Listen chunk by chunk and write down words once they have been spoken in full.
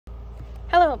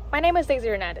Hello, my name is Daisy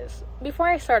Hernandez. Before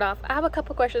I start off, I have a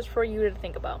couple questions for you to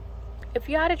think about. If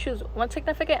you had to choose one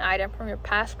significant item from your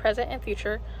past, present, and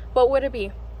future, what would it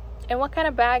be? And what kind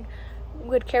of bag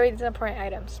would carry these important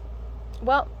items?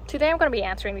 Well, today I'm going to be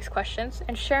answering these questions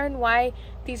and sharing why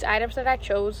these items that I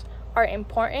chose are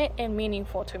important and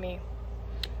meaningful to me.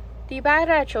 The bag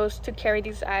that I chose to carry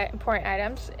these important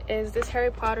items is this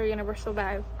Harry Potter Universal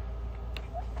bag.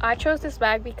 I chose this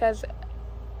bag because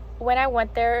when I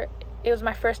went there, it was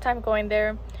my first time going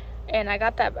there, and I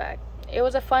got that bag. It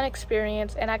was a fun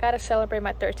experience, and I got to celebrate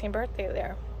my 13th birthday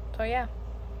there. So yeah,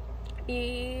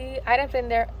 the items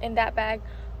in that bag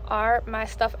are my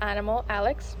stuffed animal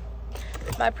Alex,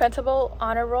 my Principal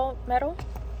Honor Roll medal,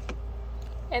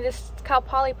 and this Cal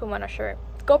Poly Pomona shirt.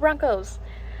 Go Broncos!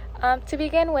 To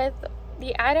begin with,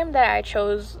 the item that I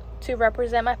chose to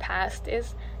represent my past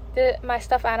is my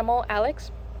stuffed animal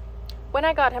Alex. When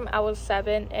I got him, I was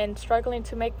 7 and struggling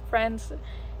to make friends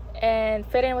and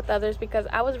fit in with others because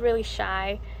I was really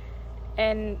shy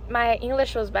and my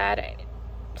English was bad.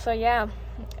 So yeah,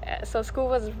 so school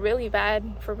was really bad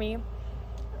for me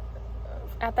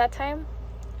at that time.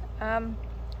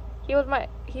 He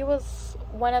was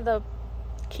one of the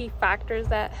key factors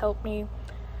that helped me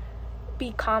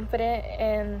be confident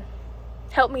and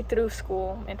helped me through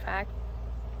school, in fact.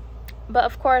 But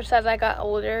of course, as I got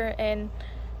older and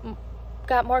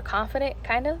got more confident,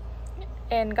 kind of,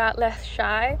 and got less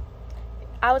shy,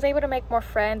 I was able to make more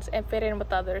friends and fit in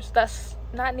with others, thus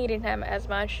not needing him as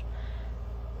much.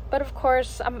 But of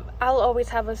course, I'll always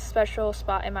have a special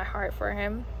spot in my heart for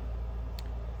him.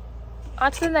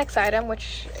 On to the next item,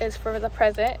 which is for the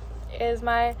present, is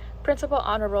my Principal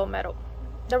Honor Roll medal.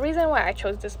 The reason why I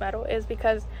chose this medal is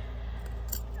because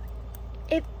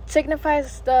it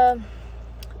signifies the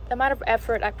amount of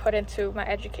effort I put into my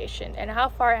education and how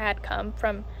far I had come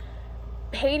from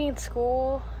hating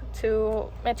school to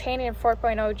maintaining a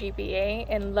 4.0 GPA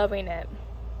and loving it,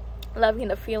 loving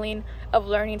the feeling of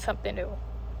learning something new.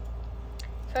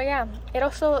 So yeah, it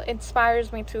also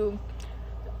inspires me to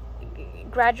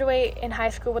graduate in high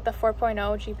school with a 4.0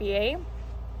 GPA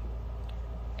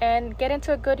and get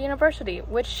into a good university,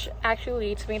 which actually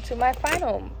leads me to my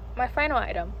final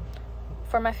item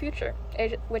for my future,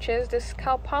 which is this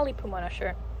Cal Poly Pomona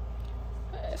shirt,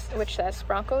 which says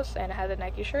Broncos and it has a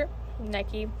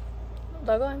Nike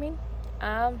logo.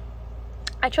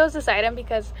 I chose this item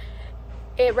because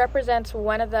it represents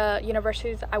one of the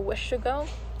universities I wish to go,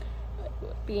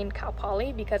 being Cal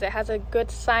Poly, because it has a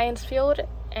good science field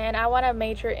and I want to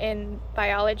major in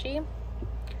biology.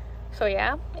 So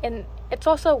yeah, and it's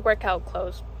also workout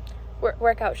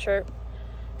shirt,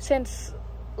 since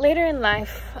later in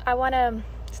life I want to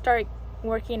start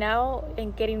working out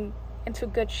and getting into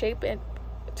good shape and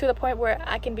to the point where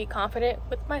I can be confident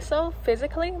with myself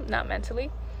physically, not mentally.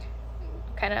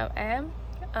 Kind of am,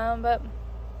 but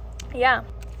yeah,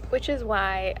 which is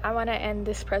why I want to end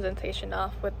this presentation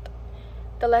off with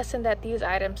the lesson that these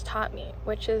items taught me,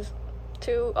 which is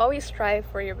to always strive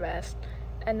for your best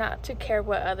and not to care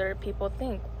what other people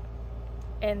think,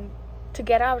 and to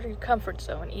get out of your comfort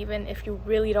zone even if you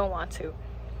really don't want to.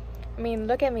 I mean,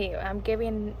 look at me, I'm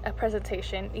giving a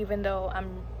presentation even though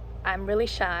I'm really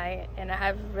shy and I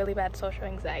have really bad social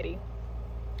anxiety.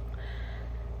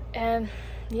 And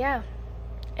yeah,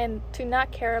 and to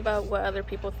not care about what other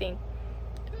people think,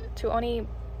 to only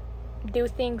do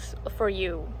things for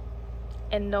you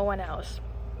and no one else,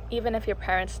 even if your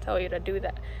parents tell you to do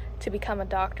that, to become a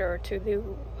doctor or to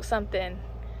do something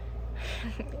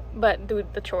but do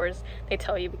the chores they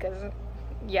tell you, because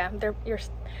yeah, they're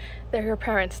your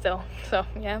parents still. So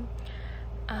yeah,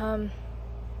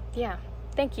 yeah,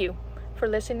 thank you for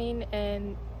listening,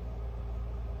 and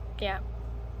yeah,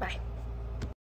 bye.